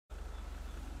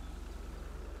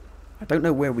I don't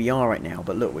know where we are right now,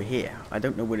 but look, we're here. I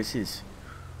don't know where this is.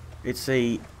 It's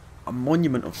a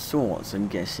monument of sorts, I'm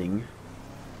guessing.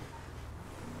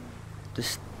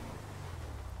 Just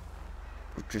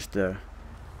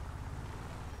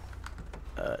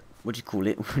what do you call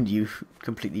it when you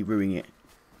completely ruin it?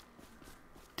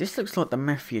 This looks like the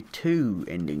Mafia 2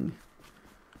 ending,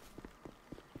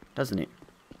 doesn't it?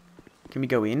 Can we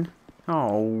go in?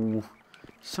 Oh,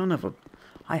 son of a...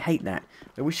 I hate that.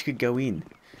 I wish you could go in.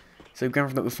 So Grand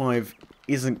Theft Auto 5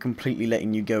 isn't completely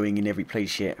letting you go in every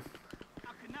place yet.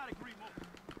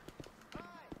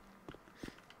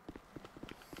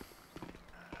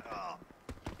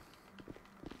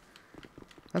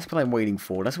 That's what I'm waiting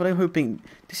for. That's what I'm hoping.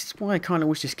 This is why I kind of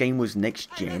wish this game was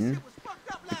next gen.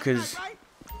 Because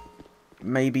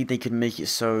maybe they could make it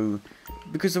so...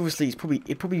 Because obviously it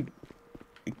probably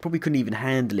couldn't even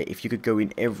handle it if you could go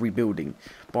in every building.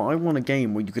 But I want a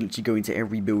game where you could literally go into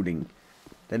every building.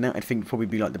 Then that I think would probably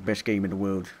be like the best game in the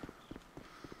world.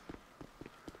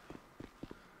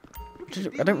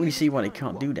 I don't really see why they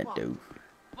can't do that though.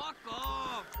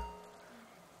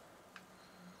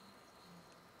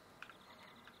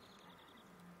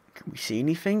 Can we see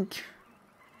anything?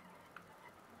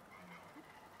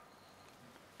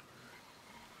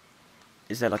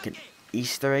 Is there like an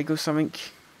Easter egg or something?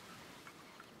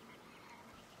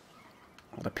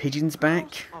 Are the pigeons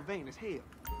back?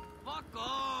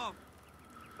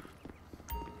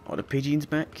 Are the pigeons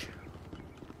back?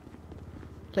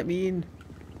 Let me in.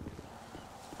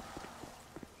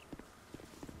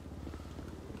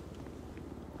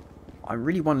 I'm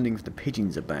really wondering if the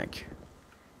pigeons are back.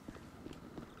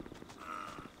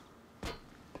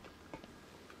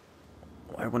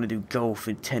 I want to do golf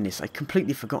and tennis. I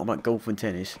completely forgot about golf and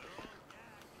tennis.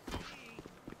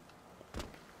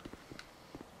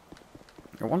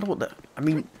 I wonder what the... I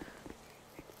mean...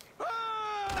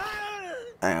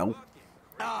 Ow.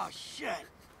 Oh, shit.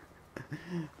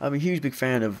 I'm a huge big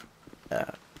fan of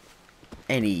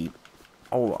any...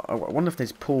 Oh, I wonder if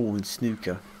there's pool and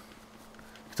snooker.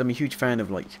 Because I'm a huge fan of,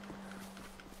 like...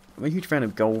 I'm a huge fan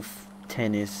of golf,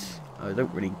 tennis. I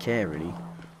don't really care, really.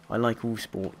 I like all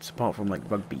sports, apart from, like,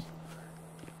 rugby.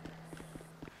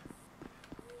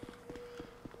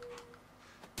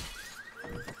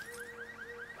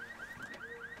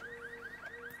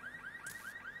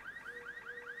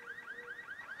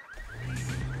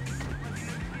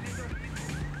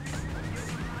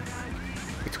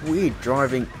 It's weird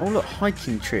driving... Oh, look,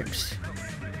 hiking trips.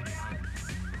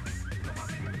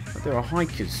 There are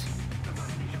hikers.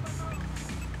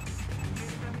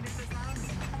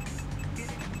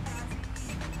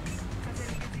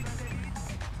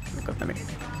 God damn it.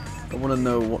 I want to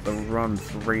know what the run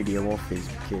for radio off is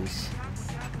because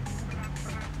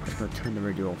I'm just going to turn the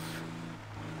radio off.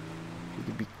 You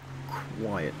can be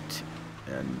quiet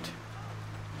and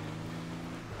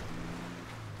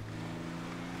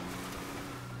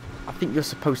I think you're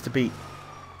supposed to be...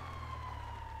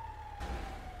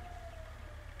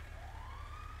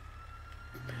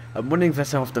 I'm wondering if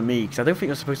that's after me because I don't think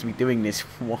you're supposed to be doing this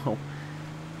while...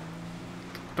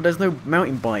 But there's no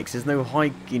mountain bikes, there's no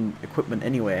hiking equipment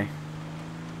anywhere.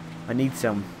 I need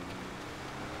some.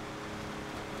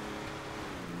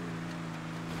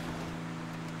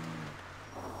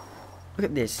 Look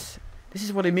at this. This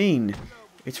is what I mean.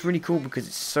 It's really cool because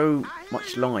it's so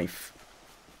much life.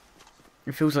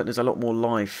 It feels like there's a lot more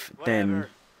life than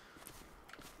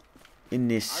in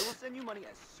this. I will send you money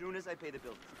as soon as I pay the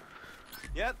bills.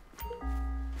 Yep.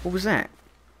 What was that?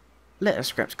 Letter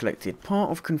scraps collected. Part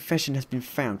of confession has been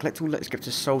found. Collect all letter scraps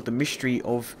to solve the mystery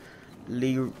of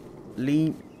Lena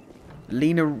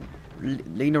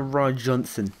Raj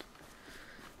Johnson.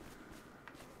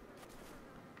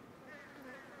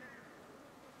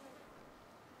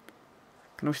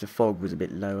 I wish the fog was a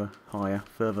bit lower, higher,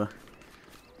 further.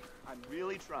 I'm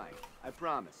really trying. I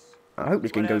promise. I hope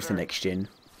this game goes to next gen.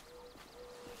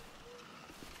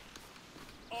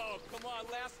 Oh, come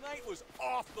on. Last night was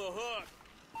off the hook.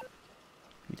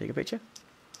 You take a picture?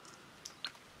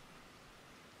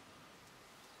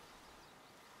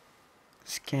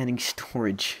 Scanning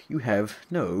storage. You have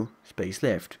no space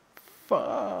left.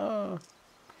 Fuck.